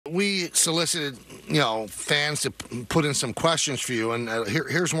we solicited, fans to put in some questions for you, and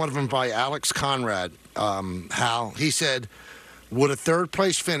here's one of them by Alex Conrad. Hal, he said, would a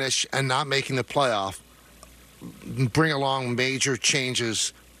third-place finish and not making the playoff bring along major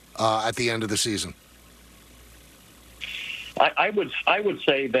changes at the end of the season? I would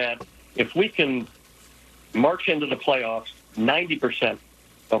say that if we can march into the playoffs 90%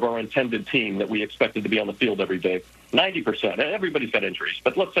 of our intended team that we expected to be on the field every day, 90%. Everybody's got injuries,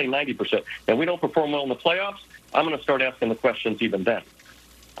 but let's say 90%. And we don't perform well in the playoffs, I'm going to start asking the questions even then.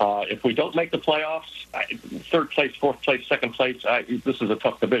 If we don't make the playoffs, third place, fourth place, second place, this is a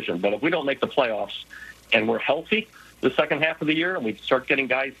tough division. But if we don't make the playoffs and we're healthy the second half of the year and we start getting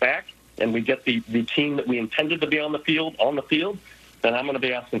guys back and we get the team that we intended to be on the field, then I'm going to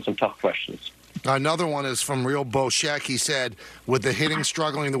be asking some tough questions. Another one is from Real Boshek. He said, with the hitting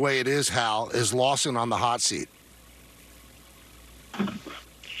struggling the way it is, Hal, is Lawson on the hot seat?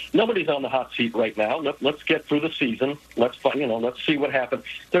 Nobody's on the hot seat right now. Let's get through the season. Let's see what happens.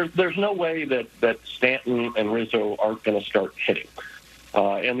 There's no way that Stanton and Rizzo aren't going to start hitting,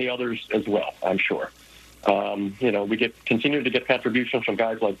 and the others as well, I'm sure. We continue to get contributions from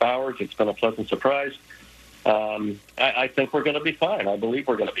guys like Bowers. It's been a pleasant surprise. I think we're going to be fine. I believe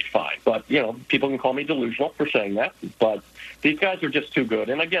we're going to be fine. But, people can call me delusional for saying that. But these guys are just too good.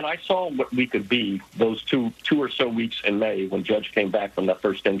 And, again, I saw what we could be those two or so weeks in May when Judge came back from that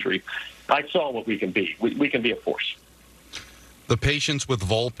first injury. I saw what we can be. We can be a force. The patience with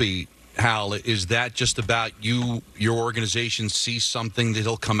Volpe, Hal, is that just about your organization sees something that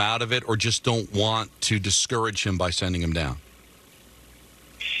he'll come out of it, or just don't want to discourage him by sending him down?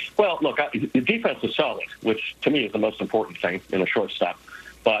 Well, look, the defense is solid, which to me is the most important thing in a shortstop.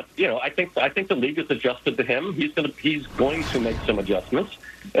 But I think the league has adjusted to him. He's going to make some adjustments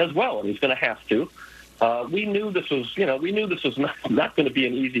as well, and he's going to have to. We knew this was not going to be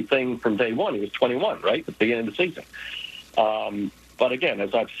an easy thing from day one. He was 21, right, at the beginning of the season. But again,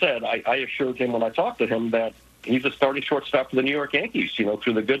 as I've said, I assured him when I talked to him that he's a starting shortstop for the New York Yankees.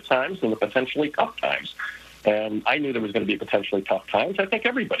 Through the good times and the potentially tough times. And I knew there was going to be potentially tough times. I think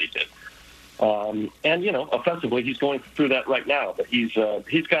everybody did. Offensively, he's going through that right now. But he's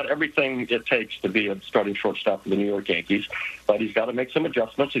got everything it takes to be a starting shortstop for the New York Yankees. But he's got to make some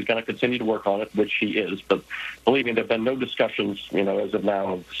adjustments. He's going to continue to work on it, which he is. But believe me, there have been no discussions, as of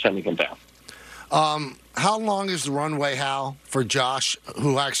now, of sending him down. How long is the runway, Hal, for Josh,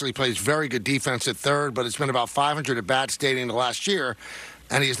 who actually plays very good defense at third, but it's been about 500 at-bats dating to last year,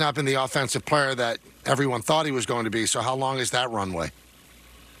 and he has not been the offensive player that everyone thought he was going to be. So how long is that runway?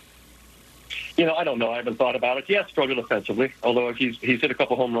 I don't know. I haven't thought about it. He has struggled offensively, although he's hit a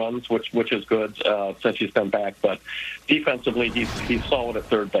couple home runs, which is good since he's been back. But defensively, he's solid at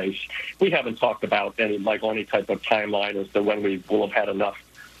third base. We haven't talked about any type of timeline as to when we will have had enough.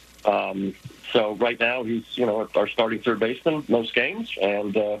 So right now, he's our starting third baseman most games,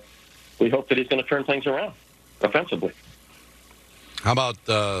 and we hope that he's going to turn things around offensively. How about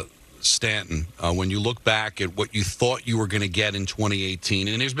Stanton? When you look back at what you thought you were going to get in 2018,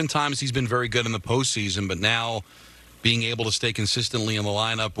 and there's been times he's been very good in the postseason, but now being able to stay consistently in the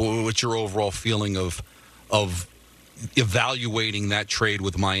lineup, what's your overall feeling of evaluating that trade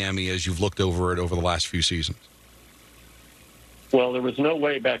with Miami as you've looked over it over the last few seasons? Well, there was no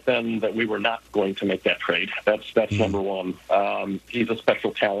way back then that we were not going to make that trade. That's number one. He's a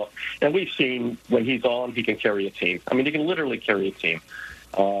special talent. And we've seen when he's on, he can carry a team. I mean, he can literally carry a team.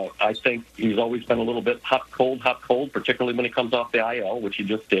 I think he's always been a little bit hot, cold, particularly when he comes off the IL, which he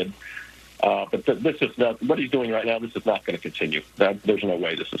just did. But this is not what he's doing right now. This is not going to continue. There's no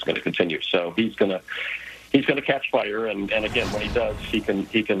way this is going to continue. So he's going to catch fire. And again, when he does, he can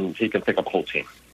pick up a whole team.